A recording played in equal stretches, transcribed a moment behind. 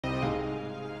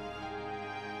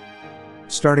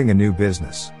Starting a new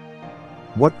business.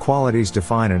 What qualities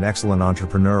define an excellent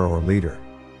entrepreneur or leader?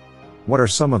 What are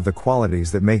some of the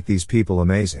qualities that make these people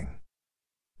amazing?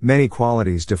 Many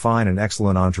qualities define an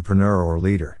excellent entrepreneur or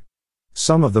leader.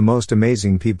 Some of the most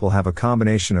amazing people have a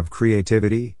combination of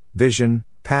creativity, vision,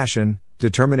 passion,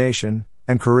 determination,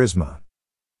 and charisma.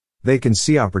 They can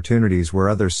see opportunities where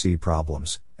others see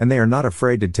problems, and they are not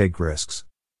afraid to take risks.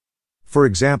 For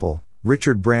example,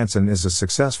 Richard Branson is a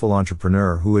successful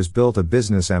entrepreneur who has built a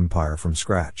business empire from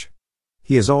scratch.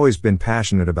 He has always been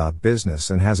passionate about business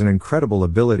and has an incredible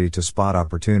ability to spot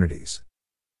opportunities.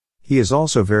 He is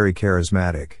also very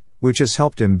charismatic, which has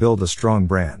helped him build a strong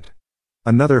brand.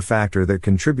 Another factor that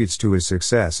contributes to his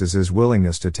success is his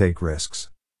willingness to take risks.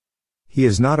 He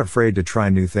is not afraid to try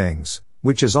new things,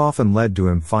 which has often led to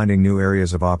him finding new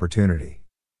areas of opportunity.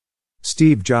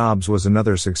 Steve Jobs was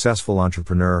another successful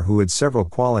entrepreneur who had several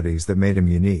qualities that made him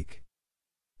unique.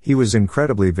 He was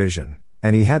incredibly visionary,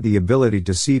 and he had the ability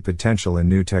to see potential in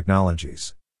new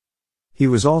technologies. He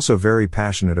was also very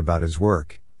passionate about his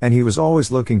work, and he was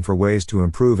always looking for ways to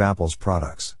improve Apple's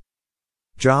products.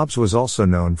 Jobs was also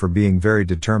known for being very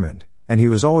determined, and he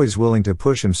was always willing to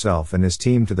push himself and his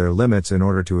team to their limits in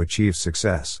order to achieve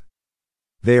success.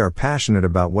 They are passionate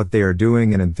about what they are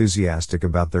doing and enthusiastic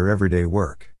about their everyday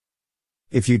work.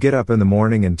 If you get up in the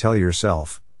morning and tell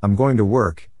yourself, "I'm going to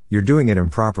work," you're doing it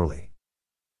improperly.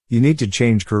 You need to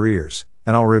change careers,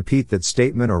 and I'll repeat that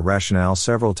statement or rationale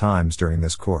several times during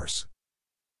this course.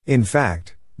 In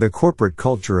fact, the corporate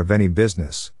culture of any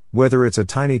business, whether it's a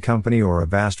tiny company or a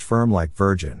vast firm like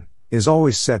Virgin, is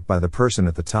always set by the person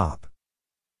at the top.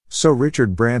 So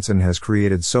Richard Branson has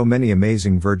created so many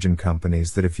amazing Virgin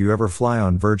companies that if you ever fly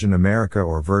on Virgin America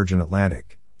or Virgin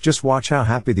Atlantic, just watch how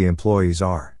happy the employees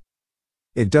are.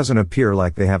 It doesn't appear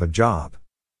like they have a job.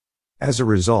 As a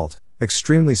result,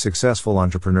 extremely successful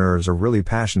entrepreneurs are really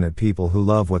passionate people who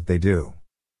love what they do.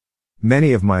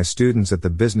 Many of my students at the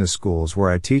business schools where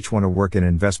I teach want to work in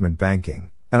investment banking,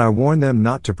 and I warn them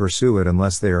not to pursue it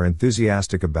unless they are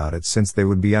enthusiastic about it, since they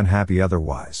would be unhappy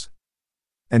otherwise.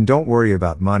 And don't worry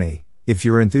about money. If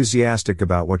you're enthusiastic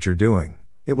about what you're doing,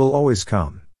 it will always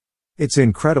come. It's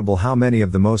incredible how many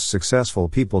of the most successful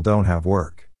people don't have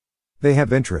work. They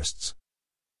have interests.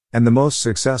 And the most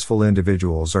successful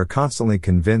individuals are constantly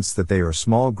convinced that they or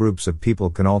small groups of people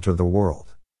can alter the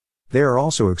world. They are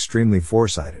also extremely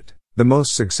foresighted. The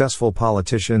most successful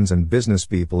politicians and business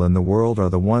people in the world are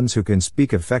the ones who can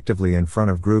speak effectively in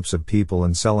front of groups of people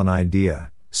and sell an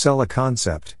idea, sell a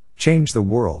concept, change the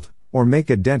world, or make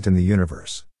a dent in the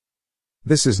universe.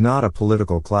 This is not a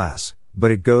political class, but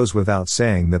it goes without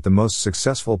saying that the most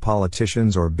successful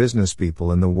politicians or business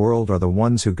people in the world are the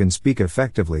ones who can speak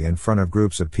effectively in front of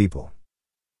groups of people.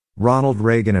 Ronald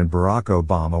Reagan and Barack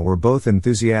Obama were both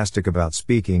enthusiastic about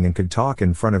speaking and could talk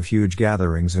in front of huge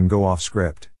gatherings and go off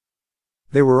script.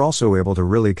 They were also able to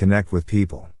really connect with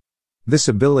people. This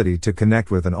ability to connect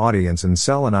with an audience and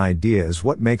sell an idea is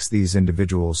what makes these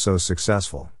individuals so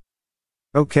successful.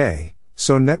 Okay,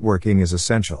 so networking is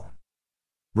essential.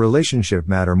 Relationship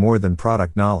matter more than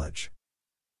product knowledge.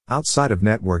 Outside of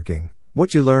networking,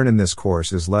 what you learn in this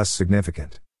course is less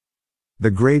significant.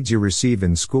 The grades you receive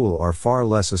in school are far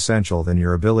less essential than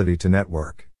your ability to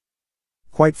network.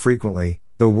 Quite frequently,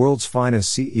 the world's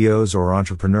finest CEOs or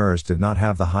entrepreneurs did not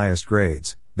have the highest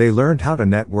grades. They learned how to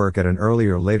network at an early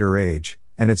or later age,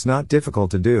 and it's not difficult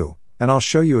to do, and I'll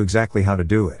show you exactly how to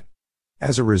do it.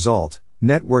 As a result,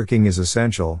 networking is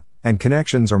essential, and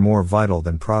connections are more vital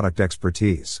than product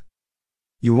expertise.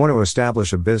 You want to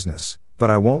establish a business,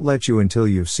 but I won't let you until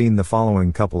you've seen the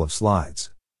following couple of slides.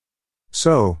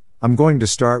 So, I'm going to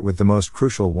start with the most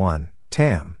crucial one,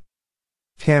 TAM.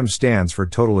 TAM stands for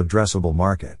Total Addressable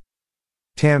Market.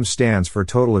 TAM stands for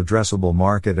Total Addressable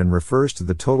Market and refers to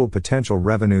the total potential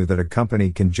revenue that a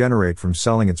company can generate from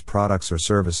selling its products or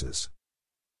services.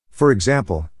 For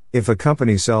example, if a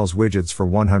company sells widgets for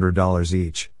 $100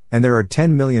 each, and there are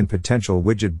 10 million potential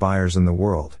widget buyers in the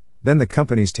world, then the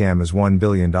company's TAM is $1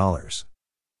 billion.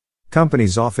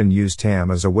 Companies often use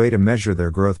TAM as a way to measure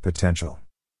their growth potential.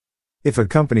 If a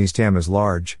company's TAM is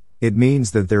large, it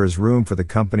means that there is room for the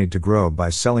company to grow by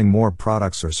selling more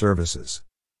products or services.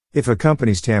 If a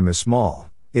company's TAM is small,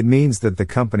 it means that the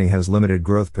company has limited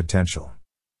growth potential.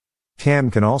 TAM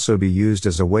can also be used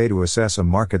as a way to assess a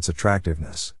market's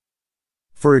attractiveness.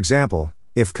 For example,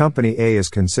 if Company A is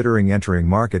considering entering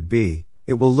Market B,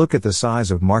 it will look at the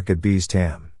size of Market B's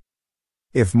TAM.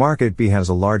 If Market B has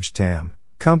a large TAM,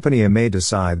 Company A may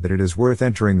decide that it is worth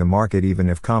entering the market even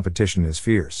if competition is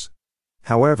fierce.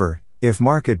 However, if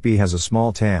Market B has a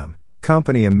small TAM,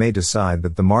 Company A may decide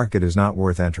that the market is not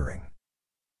worth entering.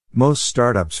 Most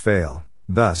startups fail.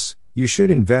 Thus, you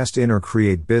should invest in or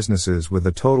create businesses with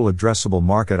a total addressable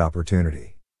market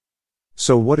opportunity.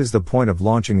 So what is the point of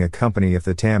launching a company if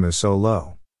the TAM is so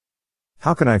low?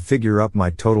 How can I figure up my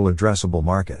total addressable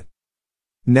market?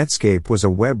 Netscape was a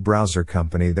web browser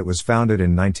company that was founded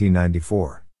in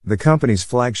 1994. The company's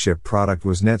flagship product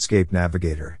was Netscape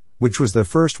Navigator, which was the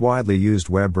first widely used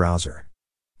web browser.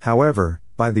 However,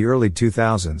 by the early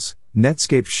 2000s,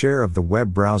 Netscape's share of the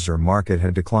web browser market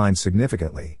had declined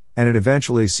significantly, and it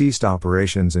eventually ceased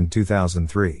operations in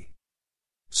 2003.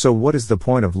 So what is the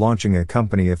point of launching a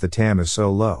company if the TAM is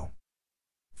so low?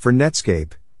 For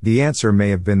Netscape, the answer may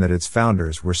have been that its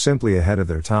founders were simply ahead of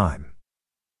their time.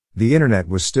 The internet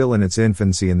was still in its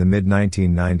infancy in the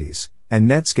mid-1990s, and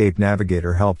Netscape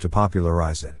Navigator helped to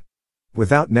popularize it.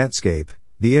 Without Netscape,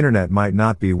 the internet might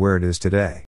not be where it is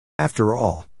today. After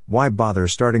all, why bother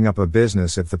starting up a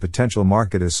business if the potential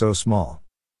market is so small?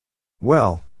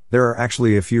 Well, there are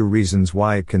actually a few reasons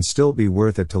why it can still be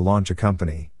worth it to launch a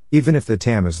company, even if the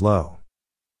TAM is low.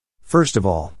 First of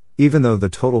all, even though the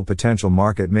total potential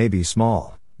market may be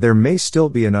small, there may still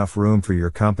be enough room for your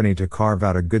company to carve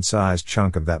out a good-sized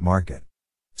chunk of that market.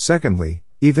 Secondly,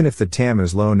 even if the TAM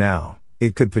is low now,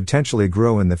 it could potentially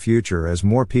grow in the future as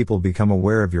more people become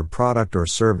aware of your product or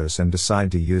service and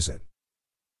decide to use it.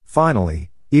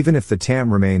 Finally, even if the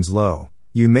TAM remains low,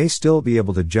 you may still be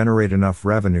able to generate enough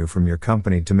revenue from your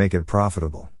company to make it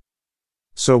profitable.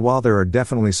 So while there are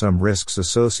definitely some risks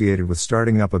associated with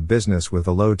starting up a business with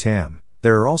a low TAM,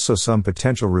 there are also some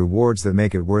potential rewards that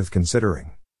make it worth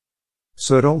considering.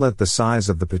 So don't let the size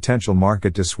of the potential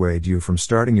market dissuade you from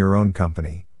starting your own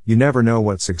company. You never know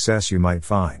what success you might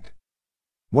find.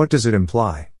 What does it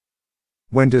imply?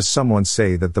 When does someone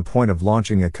say that the point of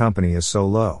launching a company is so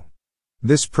low?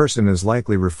 This person is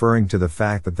likely referring to the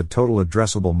fact that the total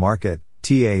addressable market,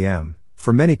 TAM,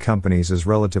 for many companies is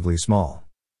relatively small.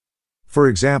 For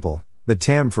example, the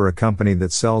TAM for a company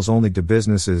that sells only to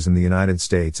businesses in the United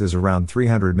States is around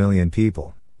 300 million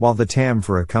people, while the TAM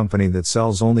for a company that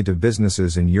sells only to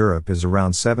businesses in Europe is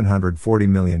around 740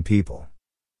 million people.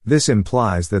 This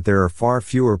implies that there are far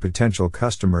fewer potential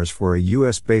customers for a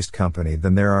US-based company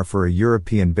than there are for a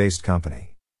European-based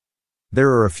company. There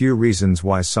are a few reasons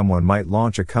why someone might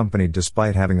launch a company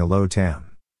despite having a low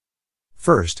TAM.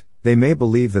 First, they may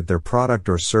believe that their product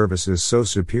or service is so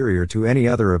superior to any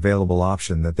other available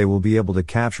option that they will be able to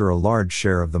capture a large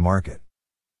share of the market.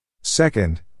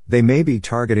 Second, they may be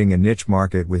targeting a niche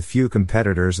market with few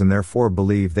competitors and therefore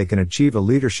believe they can achieve a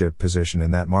leadership position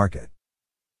in that market.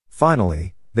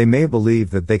 Finally, they may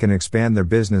believe that they can expand their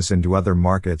business into other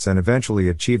markets and eventually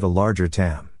achieve a larger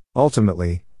TAM.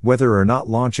 Ultimately, whether or not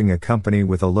launching a company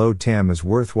with a low TAM is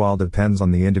worthwhile depends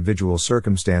on the individual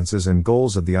circumstances and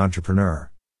goals of the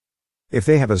entrepreneur. If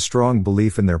they have a strong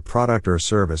belief in their product or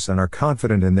service and are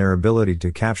confident in their ability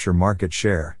to capture market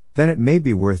share, then it may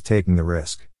be worth taking the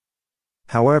risk.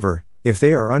 However, if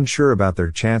they are unsure about their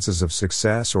chances of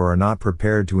success or are not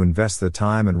prepared to invest the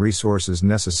time and resources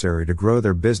necessary to grow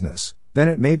their business, then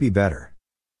it may be better.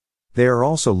 They are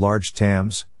also large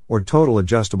TAMs, or total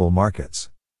adjustable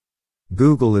markets.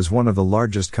 Google is one of the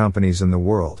largest companies in the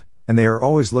world, and they are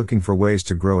always looking for ways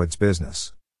to grow its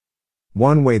business.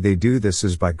 One way they do this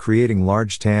is by creating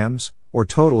large TAMs, or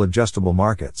total adjustable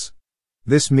markets.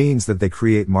 This means that they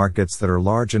create markets that are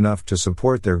large enough to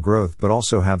support their growth but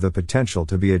also have the potential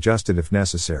to be adjusted if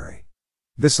necessary.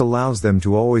 This allows them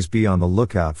to always be on the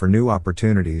lookout for new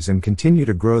opportunities and continue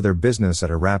to grow their business at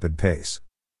a rapid pace.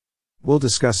 We'll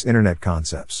discuss internet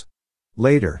concepts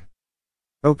later.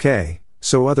 Okay,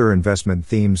 so other investment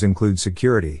themes include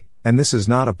security, and this is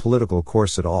not a political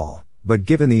course at all, but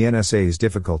given the NSA's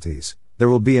difficulties, there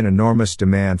will be an enormous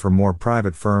demand for more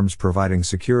private firms providing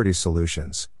security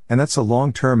solutions, and that's a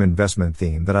long-term investment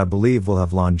theme that I believe will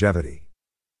have longevity.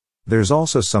 There's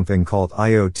also something called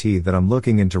IoT that I'm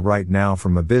looking into right now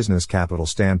from a business capital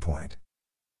standpoint.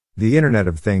 The Internet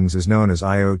of Things is known as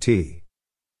IoT.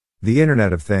 The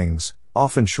Internet of Things,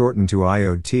 often shortened to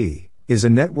IoT, is a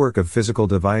network of physical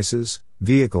devices,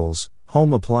 vehicles,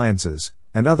 home appliances,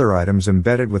 and other items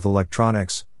embedded with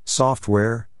electronics,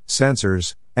 software,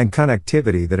 sensors, and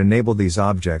connectivity that enable these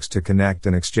objects to connect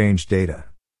and exchange data.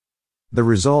 The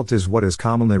result is what is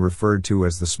commonly referred to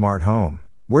as the smart home,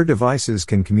 where devices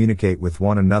can communicate with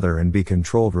one another and be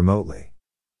controlled remotely.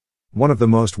 One of the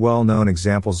most well-known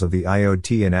examples of the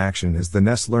IoT in action is the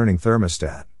Nest Learning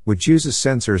Thermostat, which uses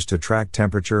sensors to track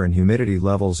temperature and humidity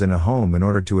levels in a home in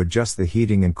order to adjust the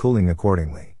heating and cooling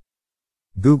accordingly.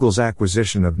 Google's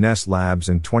acquisition of Nest Labs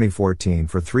in 2014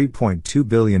 for $3.2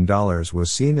 billion was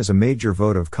seen as a major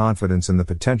vote of confidence in the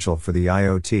potential for the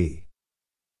IoT.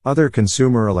 Other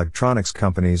consumer electronics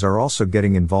companies are also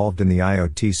getting involved in the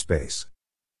IoT space.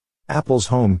 Apple's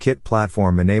HomeKit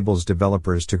platform enables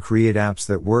developers to create apps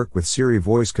that work with Siri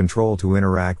voice control to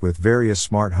interact with various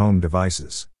smart home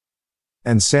devices.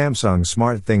 And Samsung's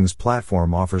SmartThings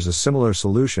platform offers a similar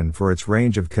solution for its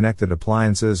range of connected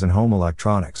appliances and home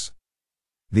electronics.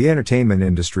 The entertainment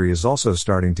industry is also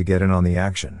starting to get in on the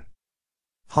action.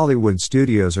 Hollywood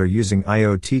studios are using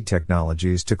IoT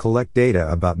technologies to collect data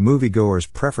about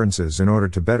moviegoers' preferences in order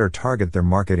to better target their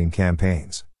marketing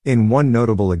campaigns. In one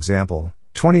notable example,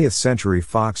 20th Century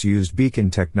Fox used beacon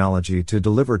technology to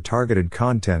deliver targeted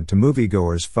content to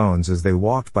moviegoers' phones as they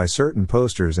walked by certain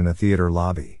posters in a theater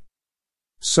lobby.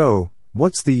 So,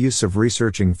 what's the use of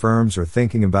researching firms or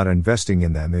thinking about investing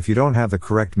in them if you don't have the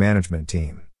correct management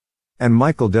team? And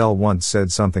Michael Dell once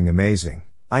said something amazing: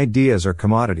 ideas are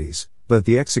commodities, but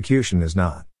the execution is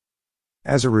not.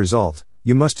 As a result,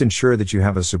 you must ensure that you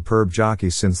have a superb jockey,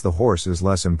 since the horse is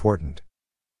less important.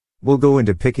 We'll go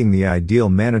into picking the ideal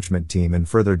management team in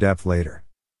further depth later.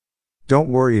 Don't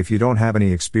worry if you don't have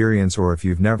any experience or if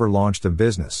you've never launched a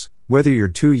business, whether you're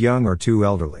too young or too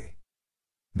elderly.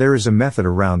 There is a method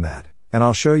around that, and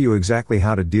I'll show you exactly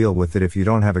how to deal with it if you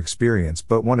don't have experience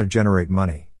but want to generate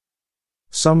money.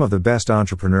 Some of the best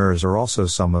entrepreneurs are also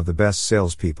some of the best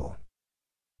salespeople.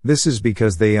 This is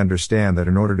because they understand that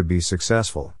in order to be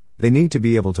successful, they need to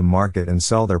be able to market and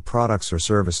sell their products or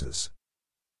services.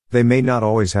 They may not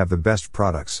always have the best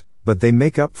products, but they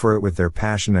make up for it with their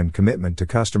passion and commitment to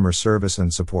customer service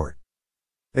and support.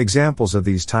 Examples of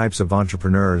these types of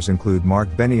entrepreneurs include Mark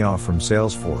Benioff from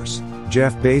Salesforce,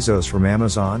 Jeff Bezos from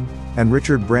Amazon, and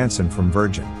Richard Branson from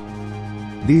Virgin.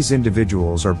 These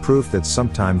individuals are proof that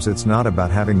sometimes it's not about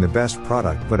having the best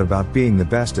product but about being the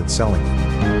best at selling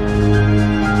it.